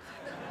it.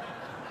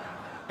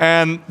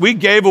 And we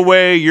gave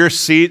away your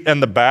seat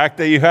in the back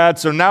that you had,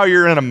 so now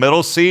you're in a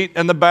middle seat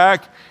in the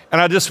back. And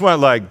I just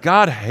went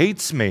God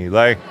hates me.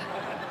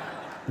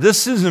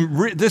 This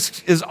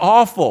is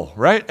awful,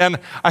 right? And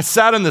I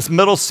sat in this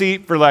middle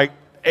seat for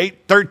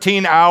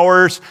 13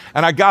 hours,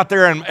 and I got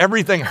there and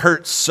everything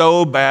hurt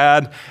so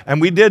bad.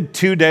 And we did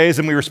 2 days,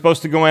 and we were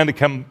supposed to go on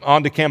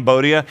to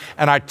Cambodia.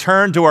 And I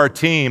turned to our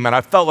team, and I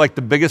felt like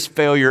the biggest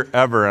failure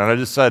ever. And I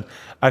just said,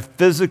 I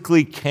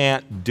physically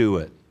can't do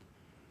it.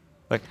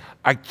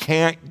 I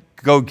can't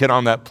go get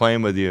on that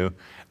plane with you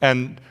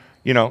and,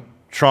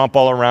 tromp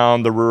all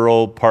around the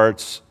rural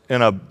parts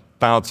in a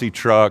bouncy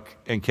truck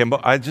in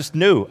Cambodia. I just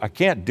knew I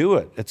can't do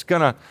it.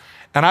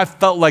 And I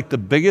felt like the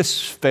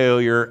biggest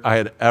failure I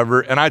had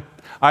ever, and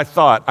I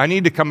thought, I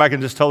need to come back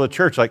and just tell the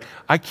church,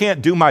 I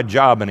can't do my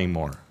job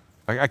anymore.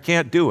 I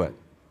can't do it.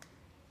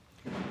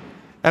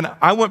 And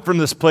I went from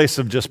this place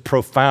of just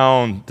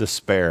profound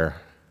despair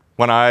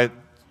when I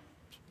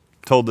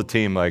told the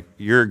team,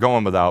 you're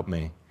going without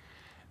me.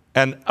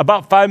 And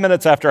about 5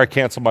 minutes after I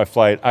canceled my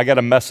flight, I got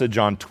a message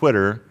on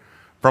Twitter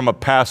from a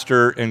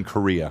pastor in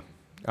Korea.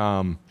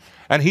 And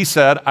he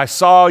said, I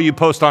saw you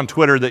post on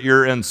Twitter that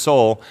you're in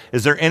Seoul.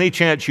 Is there any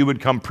chance you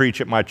would come preach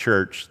at my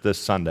church this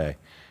Sunday?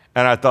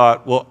 And I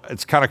thought, well,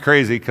 it's kind of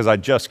crazy because I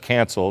just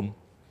canceled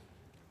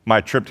my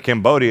trip to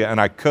Cambodia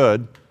and I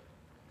could.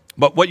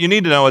 But what you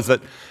need to know is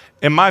that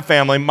in my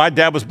family, my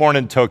dad was born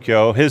in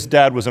Tokyo. His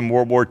dad was in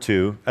World War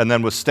II and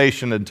then was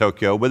stationed in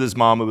Tokyo with his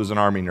mom, who was an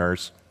Army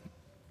nurse.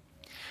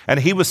 And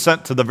he was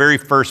sent to the very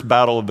first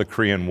battle of the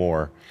Korean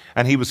War.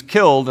 And he was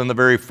killed in the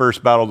very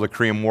first battle of the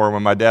Korean War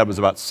when my dad was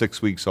about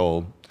 6 weeks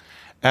old.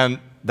 And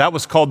that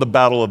was called the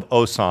Battle of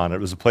Osan. It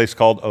was a place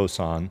called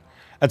Osan.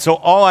 And so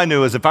all I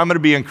knew is if I'm going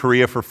to be in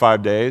Korea for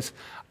 5 days,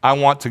 I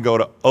want to go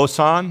to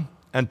Osan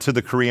and to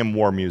the Korean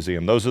War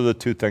Museum. Those are the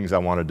two things I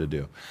wanted to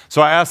do.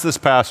 So I asked this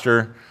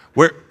pastor,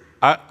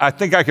 I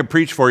think I could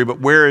preach for you, but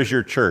where is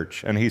your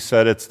church? And he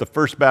said, it's the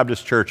First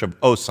Baptist Church of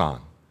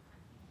Osan.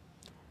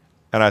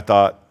 And I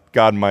thought,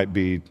 God might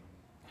be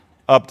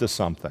up to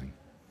something,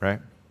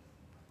 right?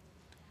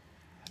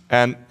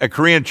 And at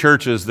Korean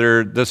churches,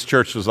 this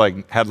church was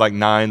had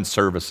 9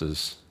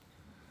 services.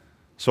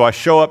 So I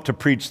show up to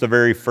preach the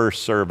very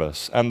first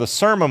service. And the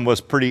sermon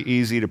was pretty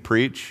easy to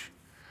preach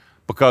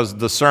because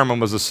the sermon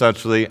was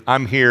essentially,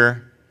 I'm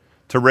here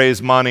to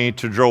raise money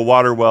to drill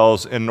water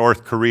wells in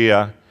North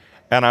Korea,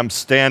 and I'm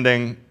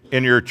standing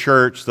in your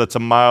church that's a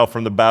mile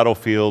from the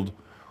battlefield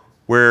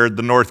where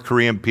the North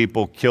Korean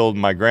people killed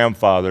my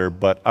grandfather,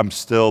 but I'm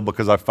still,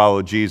 because I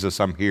follow Jesus,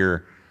 I'm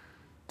here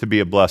to be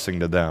a blessing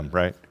to them,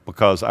 right?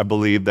 Because I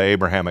believe the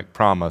Abrahamic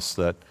promise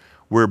that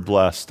we're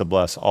blessed to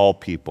bless all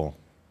people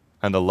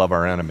and to love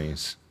our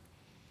enemies.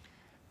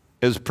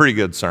 It was a pretty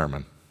good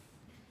sermon.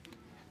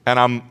 And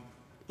I'm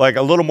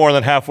a little more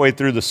than halfway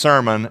through the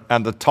sermon,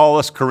 and the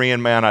tallest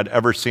Korean man I'd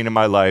ever seen in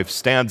my life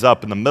stands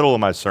up in the middle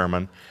of my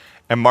sermon,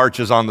 and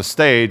marches on the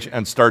stage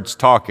and starts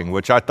talking,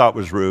 which I thought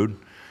was rude.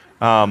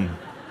 But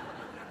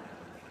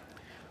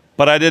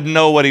I didn't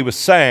know what he was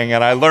saying,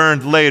 and I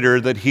learned later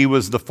that he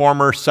was the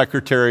former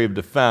Secretary of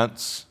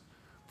Defense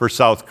for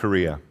South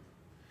Korea.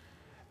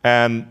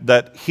 And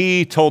that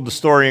he told the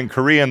story in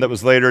Korean that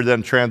was later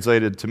then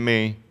translated to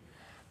me,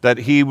 that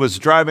he was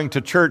driving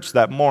to church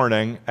that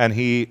morning and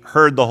he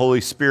heard the Holy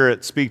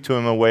Spirit speak to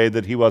him in a way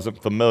that he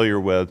wasn't familiar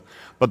with.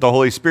 But the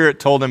Holy Spirit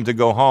told him to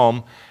go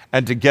home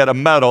and to get a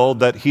medal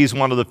that he's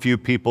one of the few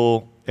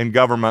people in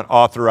government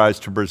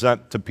authorized to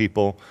present to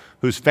people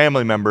whose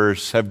family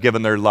members have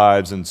given their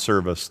lives in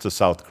service to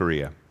South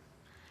Korea.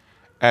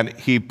 And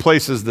he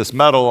places this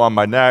medal on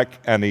my neck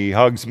and he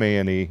hugs me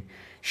and he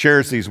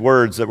shares these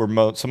words that were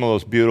some of the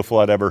most beautiful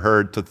I'd ever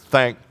heard, to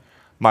thank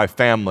my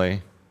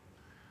family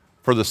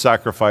for the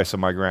sacrifice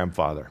of my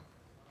grandfather.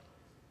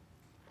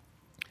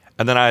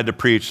 And then I had to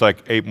preach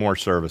like 8 more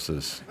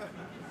services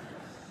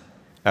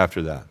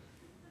after that.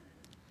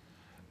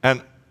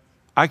 And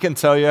I can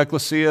tell you,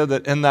 Ecclesia,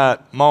 that in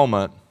that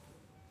moment,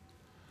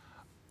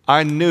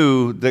 I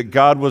knew that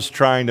God was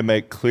trying to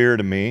make clear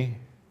to me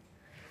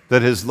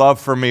that his love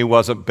for me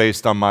wasn't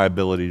based on my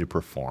ability to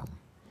perform.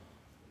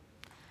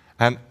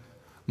 And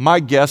my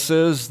guess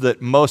is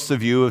that most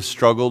of you have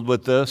struggled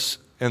with this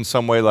in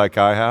some way like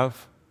I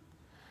have.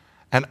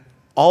 And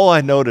all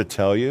I know to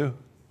tell you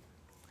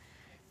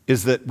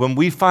is that when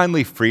we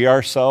finally free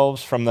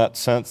ourselves from that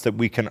sense that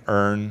we can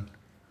earn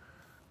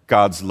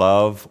God's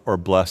love or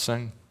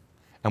blessing,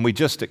 and we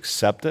just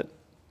accept it,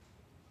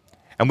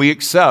 and we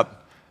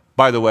accept,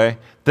 by the way,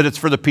 that it's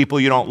for the people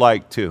you don't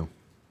like too.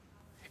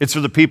 It's for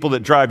the people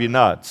that drive you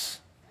nuts.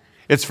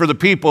 It's for the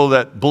people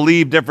that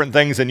believe different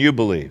things than you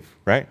believe,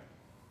 right?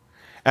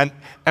 And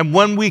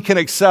when we can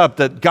accept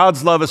that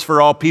God's love is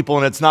for all people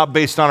and it's not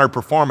based on our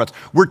performance,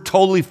 we're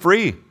totally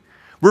free.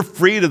 We're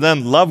free to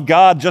then love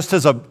God just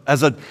as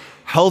a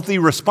healthy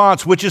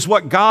response, which is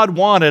what God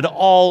wanted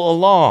all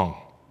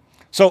along.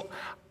 So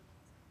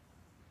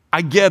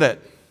I get it.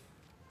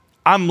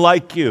 I'm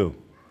like you.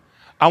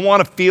 I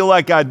want to feel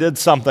like I did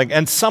something.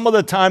 And some of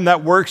the time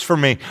that works for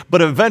me,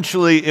 but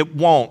eventually it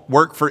won't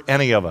work for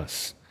any of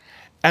us.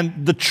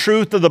 And the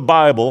truth of the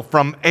Bible,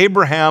 from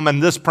Abraham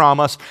and this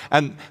promise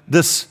and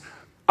this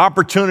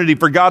opportunity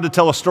for God to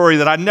tell a story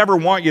that I never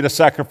want you to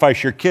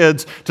sacrifice your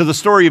kids, to the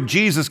story of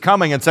Jesus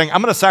coming and saying,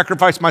 I'm going to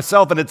sacrifice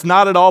myself, and it's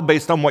not at all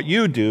based on what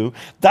you do,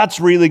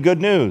 that's really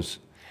good news.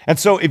 And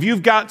so if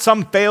you've got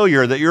some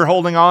failure that you're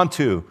holding on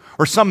to,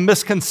 or some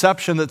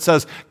misconception that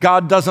says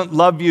God doesn't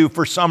love you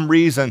for some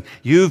reason,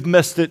 you've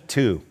missed it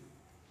too.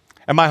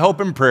 And my hope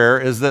and prayer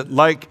is that,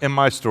 like in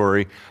my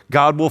story,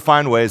 God will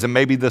find ways, and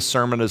maybe this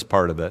sermon is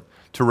part of it,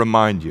 to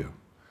remind you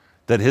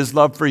that his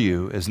love for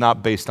you is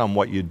not based on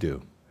what you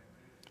do,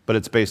 but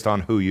it's based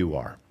on who you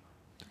are.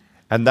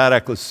 And that,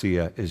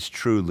 Ecclesia, is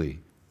truly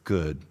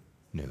good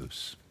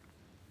news.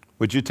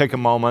 Would you take a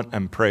moment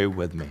and pray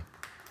with me?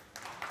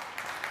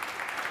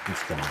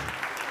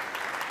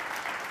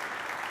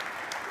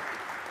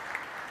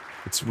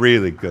 It's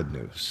really good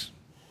news.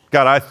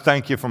 God, I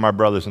thank you for my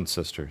brothers and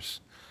sisters.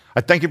 I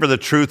thank you for the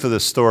truth of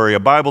this story, a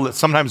Bible that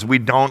sometimes we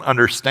don't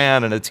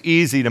understand and it's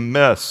easy to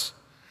miss.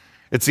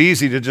 It's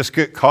easy to just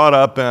get caught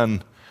up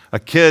in a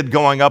kid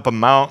going up a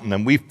mountain,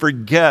 and we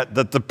forget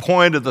that the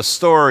point of the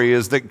story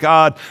is that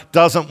God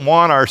doesn't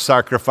want our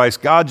sacrifice.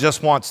 God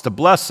just wants to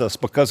bless us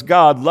because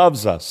God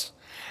loves us.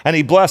 And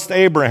he blessed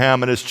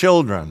Abraham and his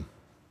children,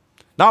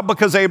 not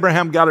because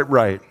Abraham got it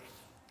right,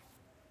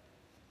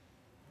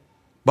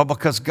 but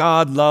because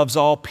God loves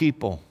all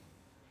people.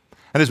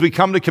 And as we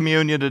come to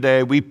communion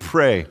today, we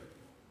pray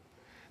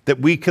that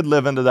we could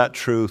live into that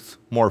truth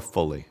more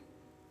fully.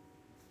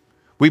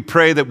 We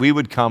pray that we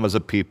would come as a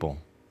people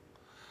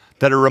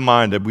that are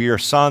reminded we are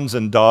sons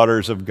and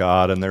daughters of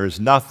God, and there is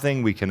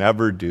nothing we can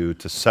ever do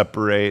to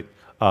separate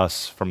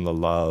us from the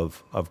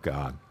love of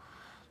God.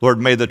 Lord,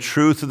 may the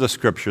truth of the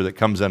scripture that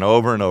comes in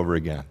over and over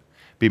again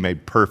be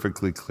made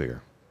perfectly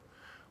clear.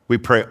 We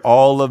pray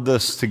all of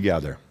this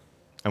together,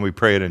 and we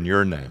pray it in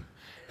your name.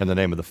 In the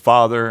name of the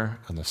Father,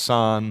 and the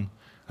Son,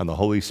 and the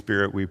Holy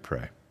Spirit we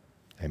pray.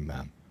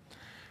 Amen.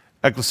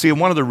 Ecclesia,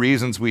 one of the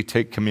reasons we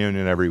take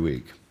communion every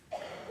week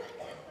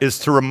is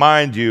to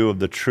remind you of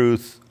the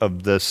truth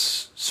of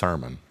this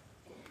sermon.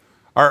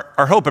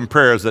 Our hope and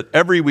prayer is that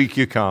every week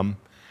you come,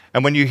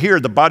 and when you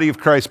hear the body of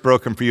Christ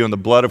broken for you and the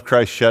blood of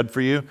Christ shed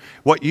for you,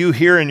 what you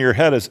hear in your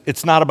head is,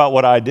 it's not about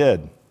what I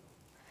did.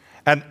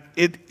 And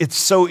it's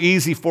so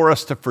easy for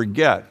us to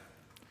forget.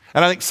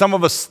 And I think some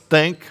of us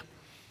think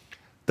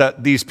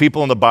that these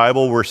people in the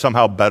Bible were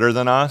somehow better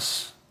than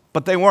us,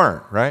 but they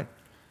weren't, right?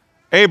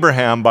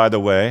 Abraham, by the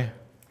way,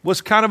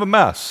 was kind of a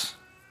mess.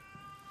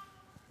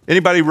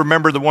 Anybody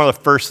remember one of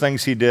the first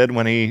things he did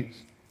when he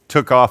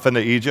took off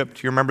into Egypt?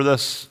 Do you remember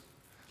this?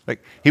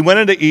 Like, he went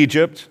into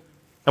Egypt,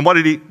 and what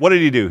did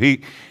he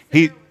do?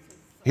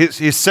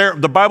 Sarah,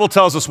 the Bible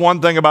tells us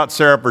one thing about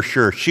Sarah for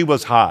sure. She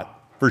was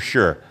hot, for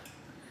sure.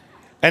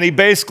 And he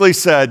basically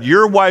said,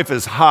 your wife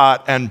is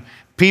hot, and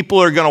people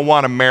are going to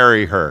want to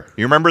marry her.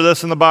 You remember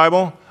this in the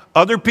Bible?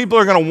 Other people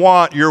are going to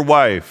want your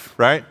wife,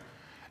 right?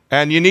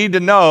 And you need to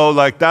know,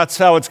 like, that's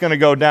how it's going to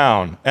go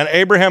down. And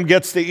Abraham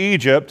gets to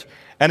Egypt,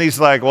 and he's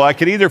like, well, I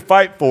could either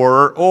fight for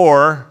her,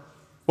 or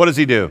what does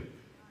he do?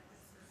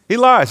 He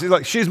lies. He's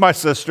like, she's my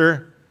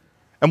sister.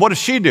 And what does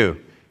she do?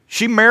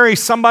 She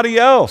marries somebody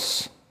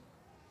else.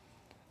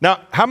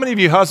 Now, how many of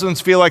you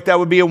husbands feel like that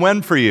would be a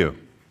win for you?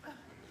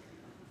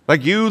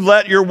 Like, you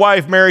let your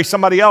wife marry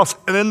somebody else.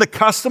 And in the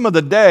custom of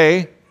the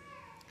day,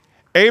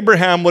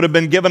 Abraham would have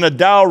been given a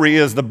dowry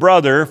as the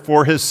brother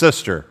for his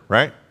sister,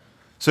 right?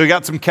 So he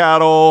got some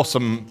cattle,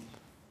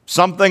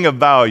 something of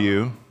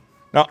value.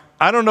 Now,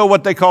 I don't know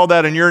what they call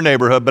that in your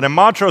neighborhood, but in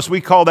Montrose, we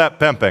call that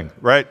pimping,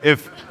 right?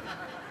 If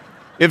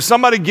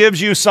somebody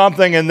gives you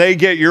something and they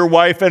get your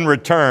wife in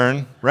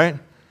return, right?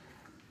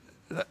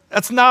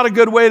 That's not a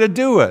good way to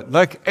do it.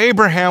 Like,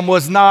 Abraham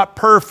was not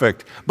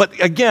perfect. But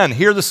again,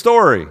 hear the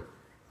story.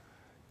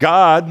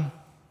 God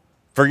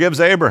forgives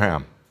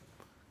Abraham.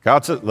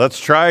 God said, let's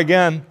try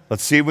again.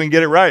 Let's see if we can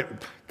get it right.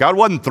 God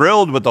wasn't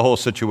thrilled with the whole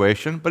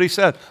situation, but he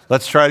said,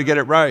 let's try to get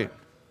it right.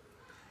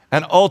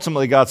 And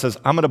ultimately, God says,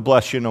 I'm going to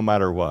bless you no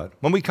matter what.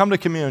 When we come to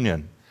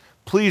communion,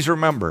 please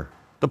remember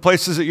the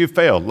places that you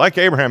failed. Like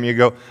Abraham, you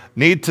go,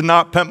 need to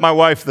not pimp my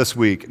wife this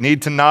week.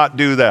 Need to not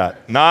do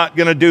that. Not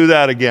going to do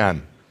that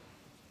again.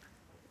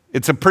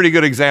 It's a pretty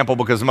good example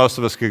because most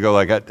of us could go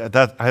like, I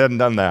hadn't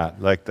done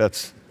that. Like,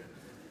 that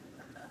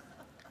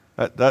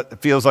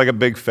feels like a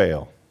big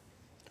fail.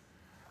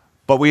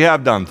 But we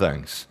have done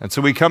things. And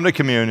so we come to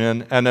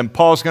communion, and then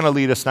Paul's going to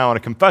lead us now in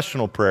a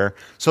confessional prayer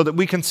so that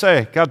we can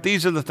say, God,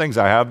 these are the things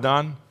I have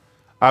done.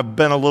 I've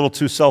been a little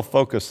too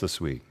self-focused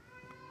this week.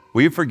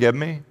 Will you forgive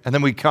me? And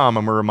then we come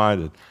and we're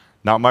reminded,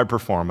 not my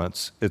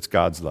performance, it's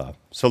God's love.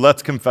 So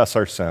let's confess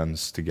our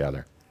sins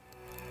together.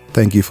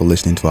 Thank you for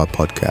listening to our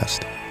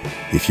podcast.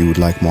 If you would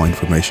like more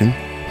information,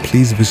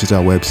 please visit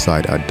our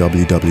website at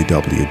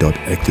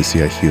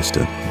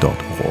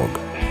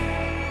www.ecclesiahouston.org.